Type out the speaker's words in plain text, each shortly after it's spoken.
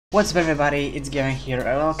What's up everybody, it's Gewionk here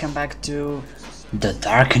and welcome back to the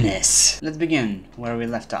darkness. Let's begin where we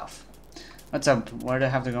left off. What's up? Where do I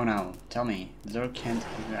have to go now? Tell me. The door can't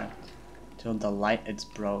be grabbed till the light is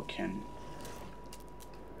broken.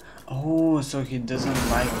 Oh, so he doesn't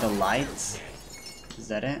like the lights? Is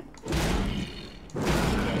that it?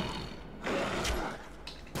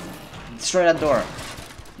 Destroy that door.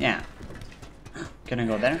 Yeah. Can I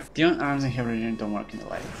go there? The arms and here don't work in the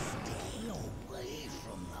light.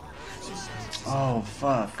 Oh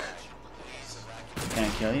fuck. Can I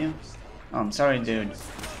kill you? Oh, I'm sorry dude.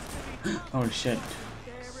 Oh shit.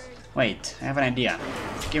 Wait, I have an idea.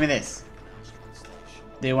 Give me this.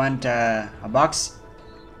 Do you want a box?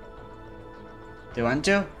 Do you want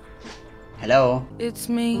to? Hello? It's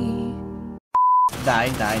me.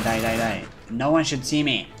 Die. No one should see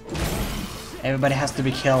me. Everybody has to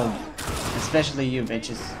be killed. Especially you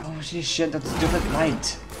bitches. Oh shit, that stupid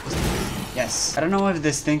light. Yes. I don't know if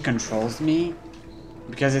this thing controls me,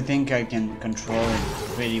 because I think I can control it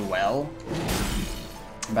pretty well,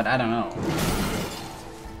 but I don't know.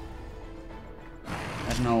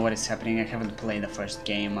 I don't know what is happening. I haven't played the first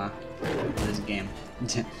game of this game.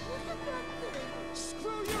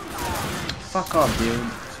 Fuck off, dude.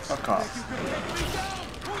 Fuck off.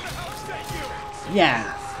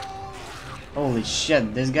 Yeah. Holy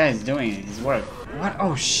shit, this guy is doing his work. What?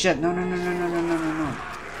 Oh shit, no.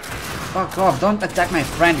 Fuck off, don't attack my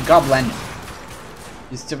friend Goblin.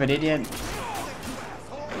 You stupid idiot.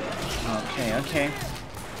 Okay.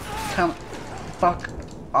 Come. Fuck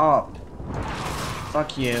off.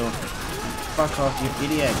 Fuck you. Fuck off, you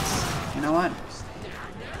idiots. You know what?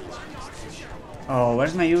 Oh,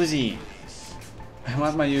 where's my Uzi? I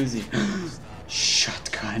want my Uzi.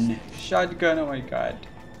 Shotgun. Shotgun, oh my god.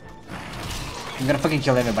 I'm gonna fucking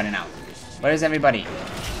kill everybody now. Where is everybody?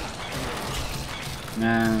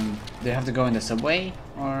 Do you have to go in the subway?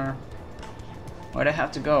 Or where do I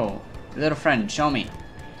have to go? Little friend, show me.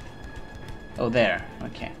 Oh, there.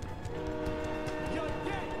 Okay.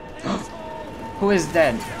 Who is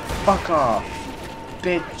dead? Fuck off.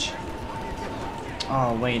 Bitch.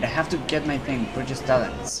 Oh, wait. I have to get my thing. Purchase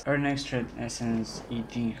talents. Earn extra essence.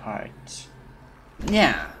 Eating heart.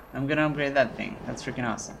 Yeah. I'm gonna upgrade that thing. That's freaking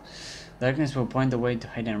awesome. Darkness will point the way to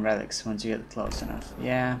hidden relics once you get close enough.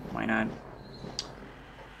 Yeah, why not?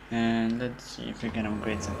 And let's see if we can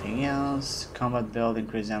upgrade something else. Combat build,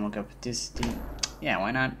 increase ammo capacity. Yeah,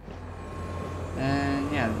 why not?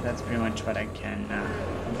 And yeah, that's pretty much what I can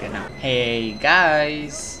upgrade now. Hey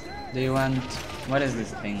guys! Do you want... what is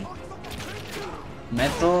this thing?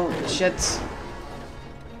 Metal shit?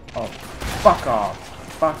 Oh, fuck off.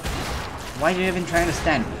 Fuck. Why are you even trying to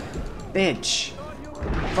stand? Bitch!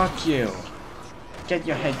 Fuck you. Get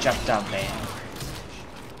your head chopped off, man.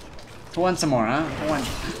 Who wants some more, huh? Who wants...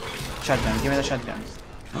 shotgun, give me the shotgun.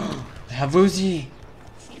 I have Uzi!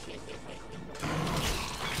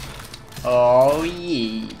 Oh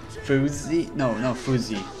yeah. Fuzzy? No,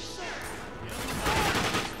 Fuzzy.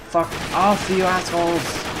 Fuck off, you assholes!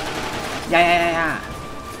 Yeah.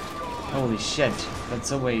 Holy shit.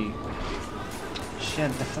 That's a way.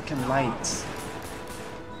 Shit, the fucking lights.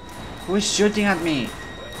 Who is shooting at me?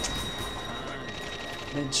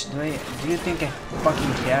 Bitch, do you think I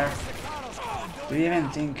fucking care? Do you even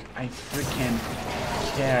think I freaking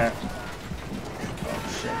care? Oh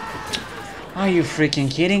shit. Are you freaking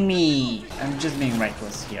kidding me? I'm just being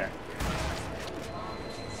reckless here.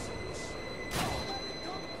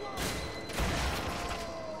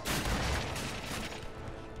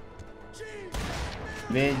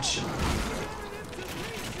 Bitch.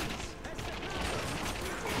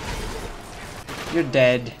 You're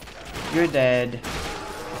dead. You're dead.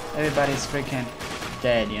 Everybody's freaking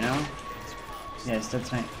dead, you know? Yes,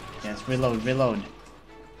 that's my... yes, reload.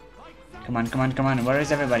 Come on. Where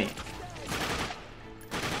is everybody?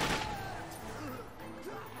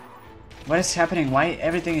 What is happening? Why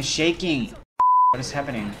everything is shaking? What is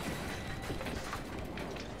happening?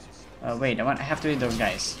 Wait, I have to eat those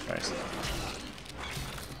guys first.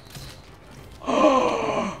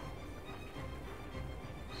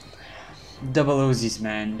 Double Uzis,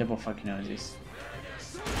 man. Double fucking Uzis.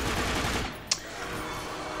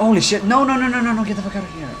 Holy shit. No. Get the fuck out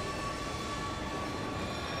of here.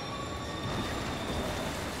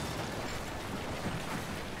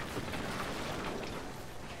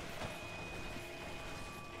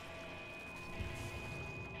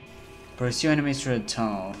 Pursue enemies through the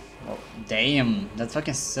tunnel. Oh, damn. That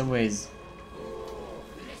fucking subway's...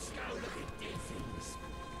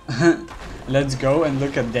 Let's go and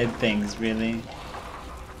look at dead things, really.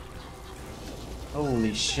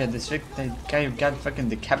 Holy shit, this guy got fucking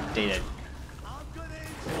decapitated.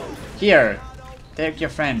 Here! Take your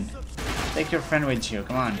friend. Take your friend with you.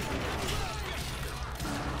 Come on.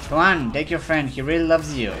 Come on, take your friend. He really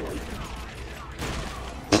loves you.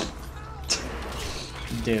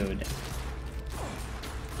 Dude.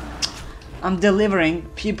 I'm delivering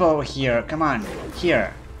people here. Come on.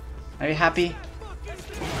 Here. Are you happy?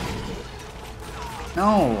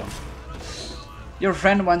 No. Your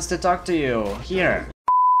friend wants to talk to you. Here.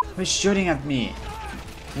 Who's shooting at me?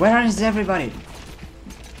 Where is everybody?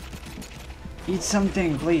 Eat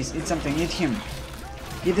something, please. Eat something. Eat him.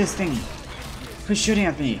 Eat this thing. Who's shooting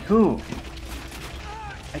at me? Who?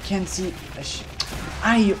 I can't see.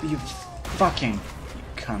 Are you fucking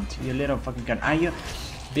cunt? You little fucking cunt. Are you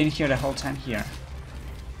been here the whole time? Here.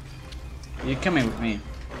 You're coming with me.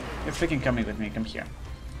 You're freaking coming with me. Come here.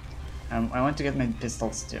 I want to get my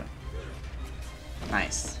pistols too.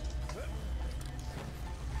 Nice.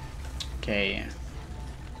 Okay.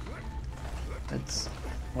 That's...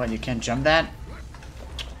 What, you can't jump that?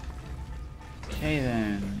 Okay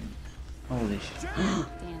then. Holy shit.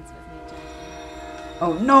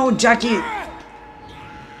 Oh no, Jackie!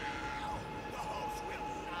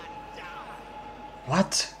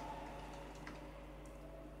 What?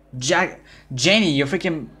 Janie, you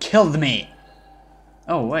freaking killed me!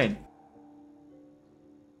 Oh, wait.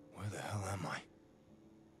 Where the hell am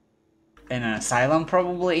I? In an asylum,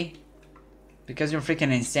 probably? Because you're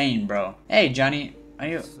freaking insane, bro. Hey, Johnny, are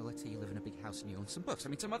you... So let's say you live in a big house and you own some books. I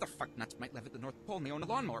mean, some other fucknuts might live at the North Pole and they own a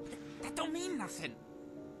lawnmower, but that don't mean nothing.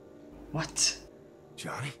 What?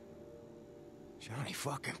 Johnny? Johnny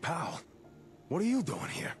fucking Powell. What are you doing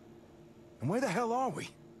here? And where the hell are we?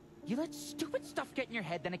 You let stupid stuff get in your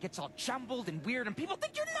head, then it gets all jumbled and weird and people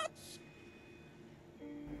think you're nuts.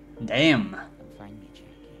 Damn. Find me, Jackie.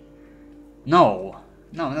 No.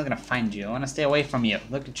 No, I'm not gonna find you. I wanna stay away from you.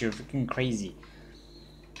 Look at you, you're freaking crazy.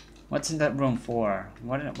 What's in that room for?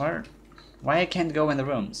 What? Why I can't go in the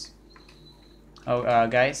rooms? Oh,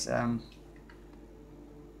 guys,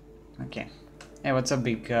 okay. Hey, what's up,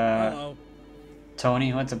 big, Hello.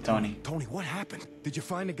 Tony? What's up, Tony? Tony, what happened? Did you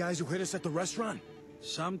find the guys who hit us at the restaurant?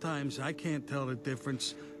 Sometimes I can't tell the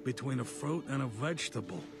difference between a fruit and a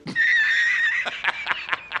vegetable.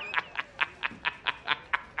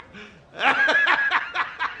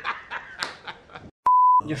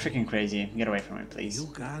 You're freaking crazy. Get away from me, please. You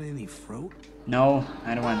got any fruit? No,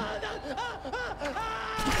 I don't want...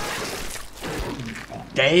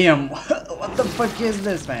 Damn! What the fuck is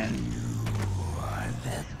this, man? You are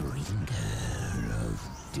the bringer of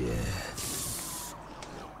death.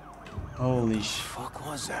 Holy sh... Fuck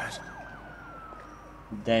was that?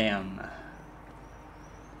 Damn.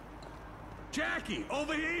 Jackie,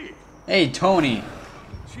 over here! Hey, Tony!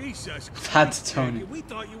 Jesus Christ, That's Tony. Jackie, we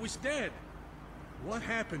thought you was dead. What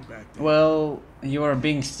happened back there? Well, you were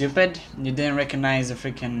being stupid. You didn't recognize the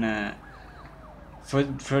freaking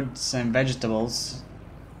fruits and vegetables.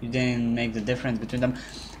 You didn't make the difference between them.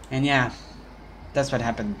 And yeah, that's what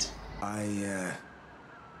happened. I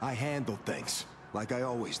handle things like I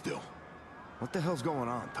always do. What the hell's going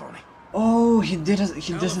on, Tony? Oh, he doesn't.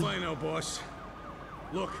 Hell if I know, boss.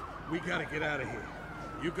 Look, we gotta get out of here.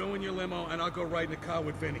 You go in your limo and I'll go ride in the car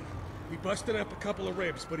with Vinny. He busted up a couple of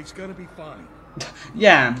ribs, but he's gonna be fine.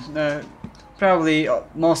 Yeah, probably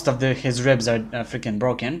most of his ribs are freaking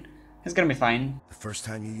broken. He's gonna be fine. The first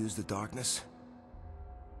time you use the darkness,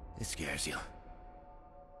 it scares you.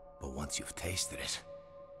 But once you've tasted it,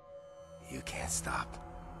 you can't stop.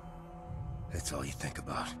 It's all you think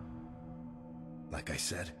about. Like I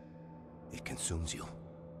said, it consumes you.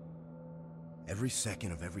 Every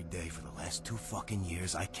second of every day for the last 2 fucking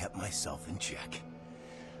years, I kept myself in check.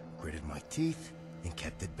 Gritted my teeth and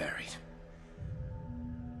kept it buried.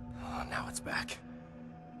 Oh, now it's back.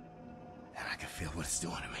 And I can feel what it's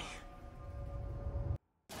doing to me.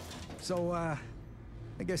 So, I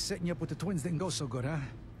guess setting you up with the twins didn't go so good, huh?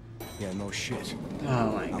 Yeah, no shit.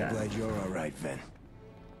 Oh my I'm god. glad you're alright, Vin.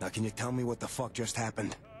 Now can you tell me what the fuck just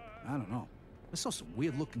happened? I don't know. I saw some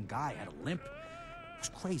weird-looking guy had a limp. It was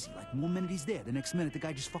crazy. Like, one minute he's there, the next minute the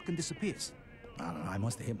guy just fucking disappears. I don't know. I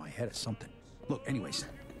must have hit my head or something. Look, anyways.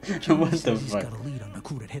 What the He's fuck? got a lead on the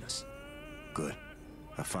crew that hit us. Good.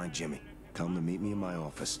 I'll find Jimmy. Tell him to meet me in my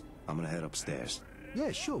office. I'm gonna head upstairs.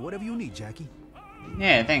 Yeah, sure. Whatever you need, Jackie.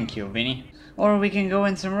 Yeah, thank you, Vinny. Or we can go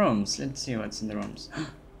in some rooms. Let's see what's in the rooms.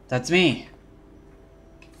 That's me.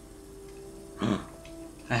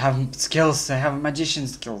 I have skills. I have magician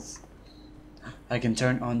skills. I can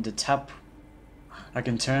turn on the tap. I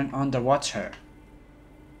can turn on the water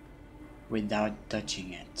without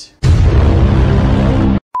touching it.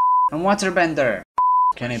 I'm waterbender.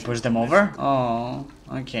 Can I push them over? Oh,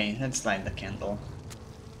 okay. Let's light the candle.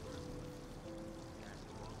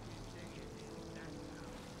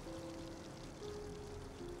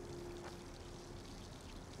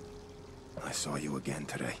 I saw you again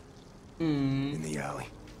today. In the alley.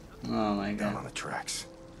 Oh my Down god. on the tracks.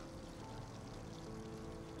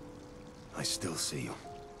 I still see you.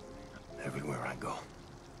 Everywhere I go.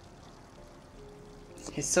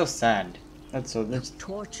 He's so sad. That's so. That's.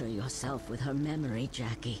 Torture yourself with her memory,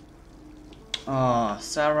 Jackie. Oh,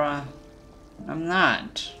 Sarah. I'm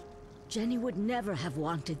not. Jenny would never have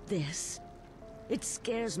wanted this. It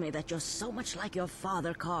scares me that you're so much like your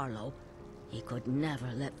father, Carlo. He could never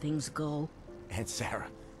let things go. And Sarah,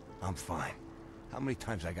 I'm fine. How many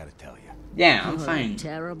times I gotta tell you? Yeah, I'm You're fine. a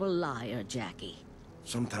terrible liar, Jackie.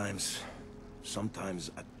 Sometimes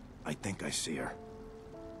I think I see her.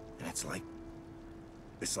 And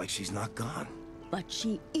it's like she's not gone. But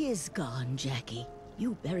she is gone, Jackie.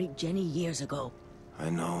 You buried Jenny years ago. I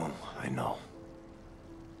know.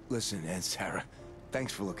 Listen, Aunt Sarah,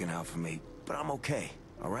 thanks for looking out for me, but I'm okay,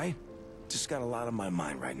 alright? Just got a lot on my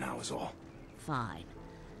mind right now is all. Fine.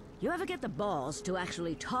 You ever get the balls to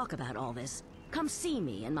actually talk about all this, come see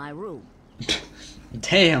me in my room.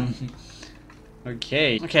 Damn.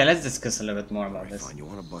 Okay, let's discuss a little bit more about this. Fine, you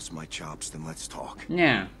wanna bust my chops, then let's talk.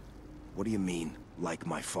 Yeah. What do you mean, like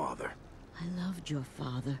my father? I loved your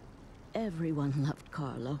father. Everyone loved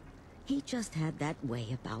Carlo. He just had that way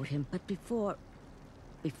about him, but before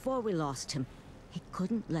we lost him, he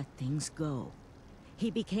couldn't let things go. He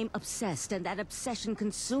became obsessed, and that obsession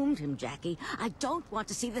consumed him, Jackie. I don't want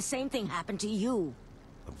to see the same thing happen to you.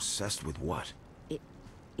 Obsessed with what?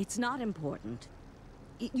 It's not important.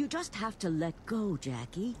 You just have to let go,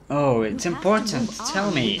 Jackie. Oh, it's You have to important. move Tell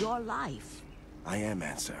on me. with your life. I am,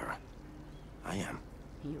 Aunt Sarah. I am.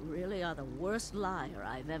 You really are the worst liar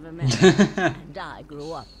I've ever met. And I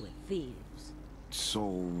grew up with thieves. So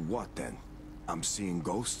what then? I'm seeing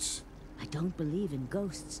ghosts? I don't believe in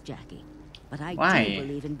ghosts, Jackie. But I Why? do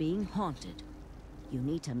believe in being haunted. You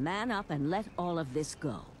need to man up and let all of this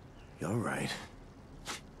go. You're right.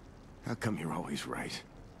 How come you're always right?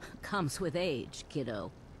 Comes with age,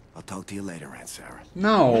 kiddo. I'll talk to you later, Aunt Sarah. You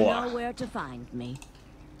No. know where to find me.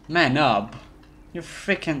 Man up. You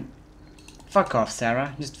freaking. Fuck off,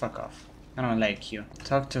 Sarah. Just fuck off. I don't like you.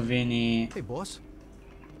 Talk to Vinny. Hey, boss.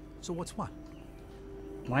 So what's what?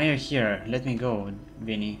 Why are you here? Let me go,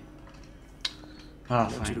 Vinny. Oh, I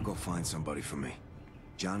want you to fine. go find somebody for me.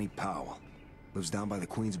 Johnny Powell. Lives down by the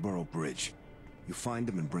Queensboro Bridge. You find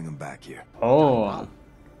him and bring him back here. Oh.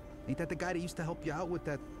 Ain't that the guy that used to help you out with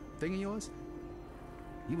that thing of yours?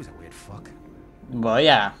 He was a weird fuck. Well,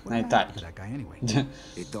 yeah, What I happened thought. to that guy anyway?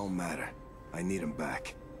 It don't matter. I need him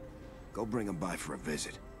back. Go bring him by for a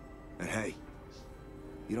visit. And hey,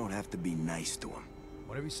 you don't have to be nice to him.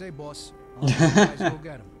 Whatever you say, boss. I'll let you guys go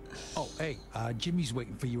get him. Oh, hey, Jimmy's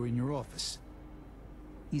waiting for you in your office.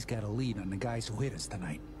 He's got a lead on the guys who hit us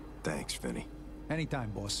tonight. Thanks, Vinny.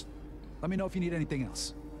 Anytime, boss. Let me know if you need anything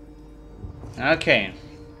else. Okay.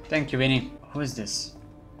 Thank you, Vinny. Who is this?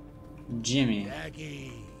 Jimmy.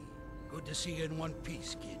 Jackie, good to see you in one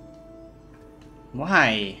piece, kid.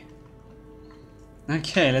 Why?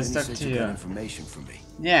 Okay, let's Vinny talk said to you got you. information for me.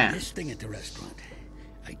 Yeah. This thing at the restaurant.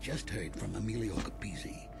 I just heard from Emilio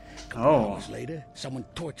Capizzi. Couple Oh. hours later, someone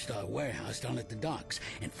torched our warehouse down at the docks,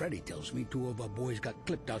 and Freddy tells me 2 of our boys got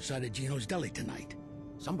clipped outside of Gino's Deli tonight.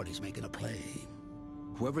 Somebody's making a play.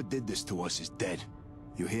 Whoever did this to us is dead.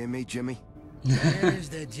 You hear me, Jimmy? There's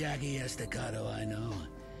the Jackie Estacado I know.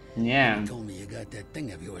 Yeah. You told me you got that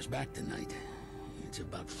thing of yours back tonight. It's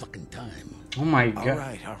about fucking time. Oh my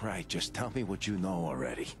god. All right. Just tell me what you know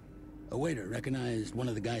already. A waiter recognized one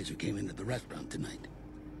of the guys who came into the restaurant tonight.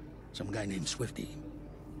 Some guy named Swifty.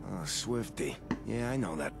 Oh, Swifty. Yeah, I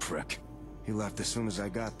know that prick. He left as soon as I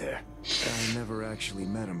got there. I never actually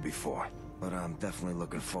met him before, but I'm definitely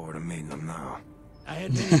looking forward to meeting him now. I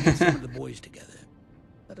had Vinny get some of the boys together.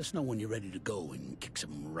 Let us know when you're ready to go and kick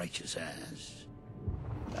some righteous ass.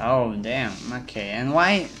 Oh, damn. Okay, and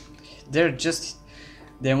why?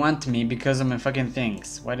 They want me because of my fucking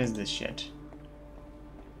things. What is this shit?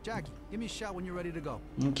 Jackie, give me a shout when you're ready to go.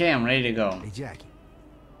 Okay, I'm ready to go. Hey, Jackie.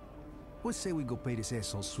 Let's say we go pay this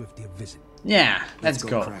asshole Swifty a visit. Yeah, let's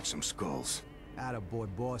go. Crack some skulls.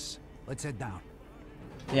 Attaboy, boss. Let's head down.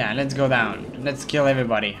 Yeah, let's go down. Let's kill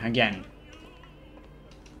everybody again.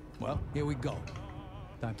 Well, here we go.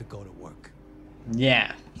 Time to go to work.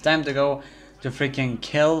 Yeah, time to go to freaking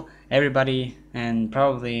kill everybody and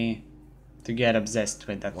probably to get obsessed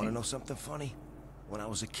with that Wanna thing. know something funny? When I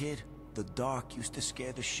was a kid, the dark used to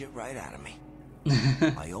scare the shit right out of me.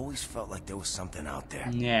 I always felt like there was something out there.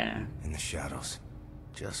 Yeah. In the shadows.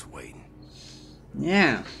 Just waiting.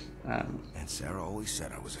 Yeah. And Sarah always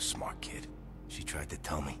said I was a smart kid. She tried to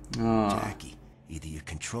tell me, Oh. Jackie, either you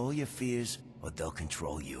control your fears or they'll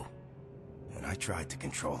control you. And I tried to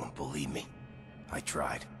control them, believe me. I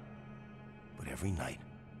tried. But every night,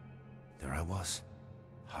 there I was,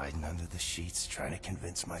 hiding under the sheets, trying to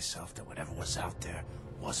convince myself that whatever was out there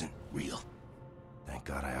wasn't real. Thank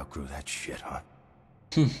God I outgrew that shit, huh?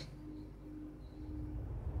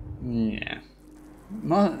 Yeah.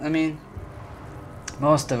 I mean,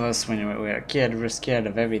 most of us when we were a kid were scared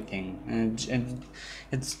of everything, and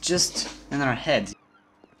it's just in our heads.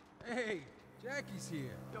 Hey, Jackie's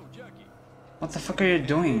here. Yo, Jackie. What the fuck are you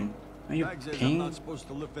doing? Are you Mag says I'm peeing? not supposed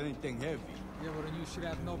to lift anything heavy. Yeah, well then you should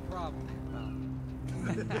have no problem.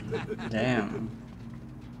 Damn.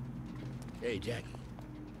 Hey, Jackie.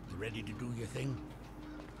 You ready to do your thing?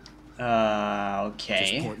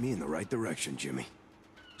 Okay. Just point me in the right direction, Jimmy.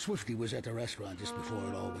 Swifty was at the restaurant just before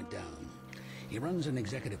it all went down. He runs an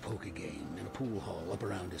executive poker game in a pool hall up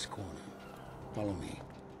around this corner. Follow me.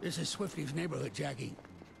 This is Swifty's neighborhood, Jackie.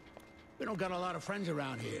 We don't got a lot of friends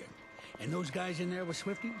around here. And those guys in there with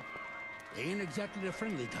Swifty, they ain't exactly the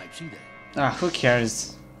friendly types either. Ah, who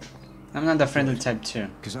cares? I'm not the friendly type too.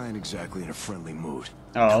 Cause I ain't exactly in a friendly mood.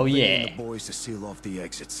 Oh Bring in yeah. the boys to seal off the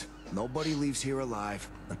exits. Nobody leaves here alive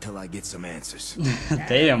until I get some answers.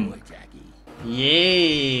 Damn. Boy, Jackie.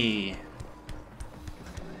 Yay.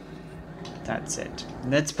 That's it.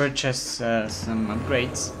 Let's purchase some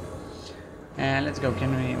upgrades. And let's go. What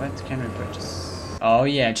can we purchase? Oh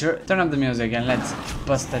yeah, turn up the music and let's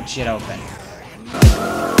bust that shit open.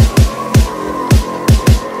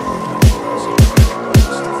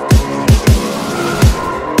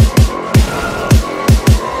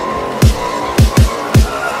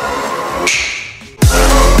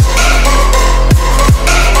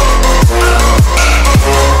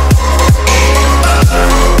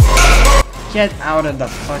 Get out of the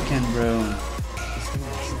fucking room.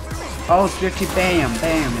 Oh, Swifty, bam,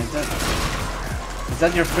 bam. Is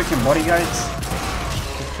that your freaking bodyguards?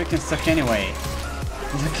 They freaking suck anyway.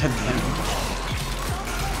 Look at them.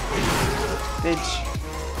 Bitch.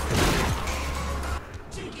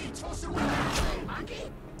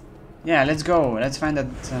 Yeah, let's go. Let's find that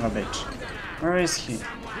son of a bitch. Where is he?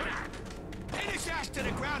 Pin his ass to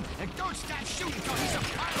the ground and don't start shooting till he's a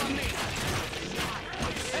pile of meat.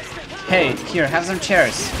 Hey, here, have some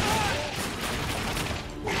chairs.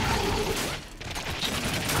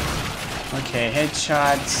 Okay,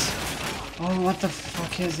 headshots. Oh, what the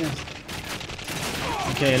fuck is it?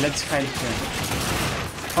 Okay, let's hide here.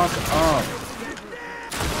 Fuck off.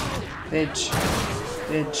 Bitch.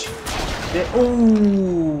 Bitch.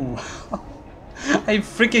 Ooh. I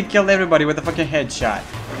freaking killed everybody with a fucking headshot.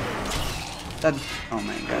 That. Oh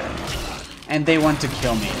my god. And they want to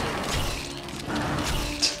kill me.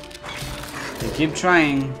 They keep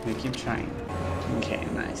trying. They keep trying. Okay,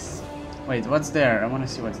 nice. Wait, what's there? I want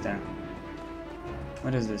to see what's there.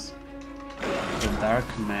 What is this? The Dark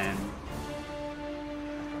Man.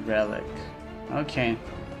 Relic. Okay.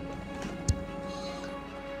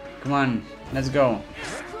 Come on, let's go.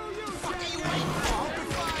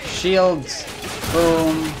 Shields.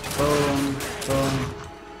 Boom, boom, boom.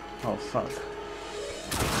 Oh, fuck.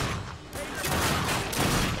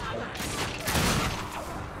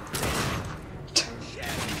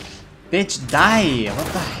 Bitch, die! What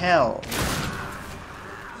the hell?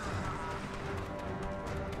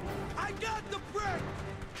 I got the brick.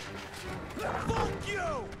 Fuck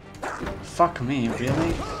you. Fuck me,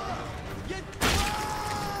 really?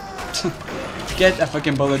 Get a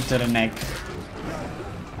fucking bullet to the neck.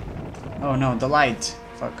 Oh no, the light.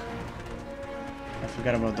 Fuck. I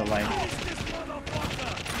forgot about the light.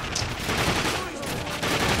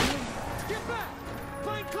 Get back.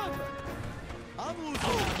 Find cover. I'm losing my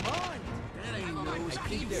mind. That ain't no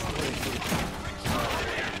speed there.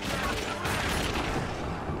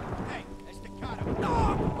 Hey, that's the cutter.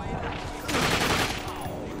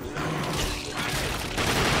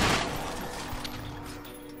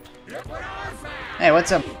 Hey,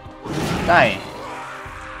 what's up? Die.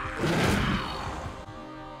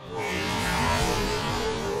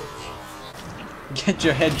 Get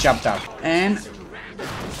your head chopped up. And...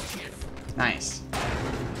 Nice.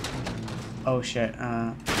 Oh shit,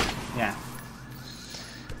 yeah.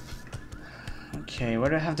 Okay, where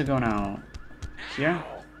do I have to go now? Here?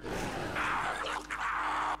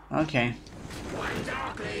 Okay.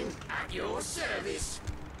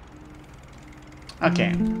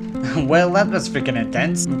 Okay. Well, that was freaking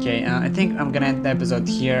intense. Okay, I think I'm gonna end the episode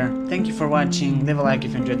here. Thank you for watching. Leave a like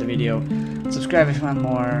if you enjoyed the video. Subscribe if you want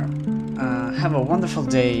more. Have a wonderful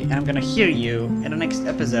day, and I'm gonna hear you in the next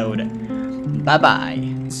episode. Bye bye.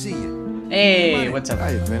 See you. Hey, what's up?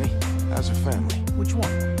 Hiya, Penny. How's your family? Which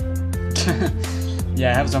one?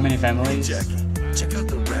 Yeah, I have so many families. Jackie, check out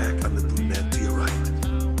the rag on the brunette to your right.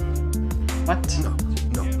 What?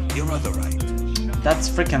 No, your other right. That's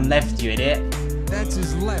freaking left, you idiot. That's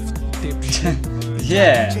his left, dipshit.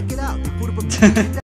 Yeah. Check it out. They put up a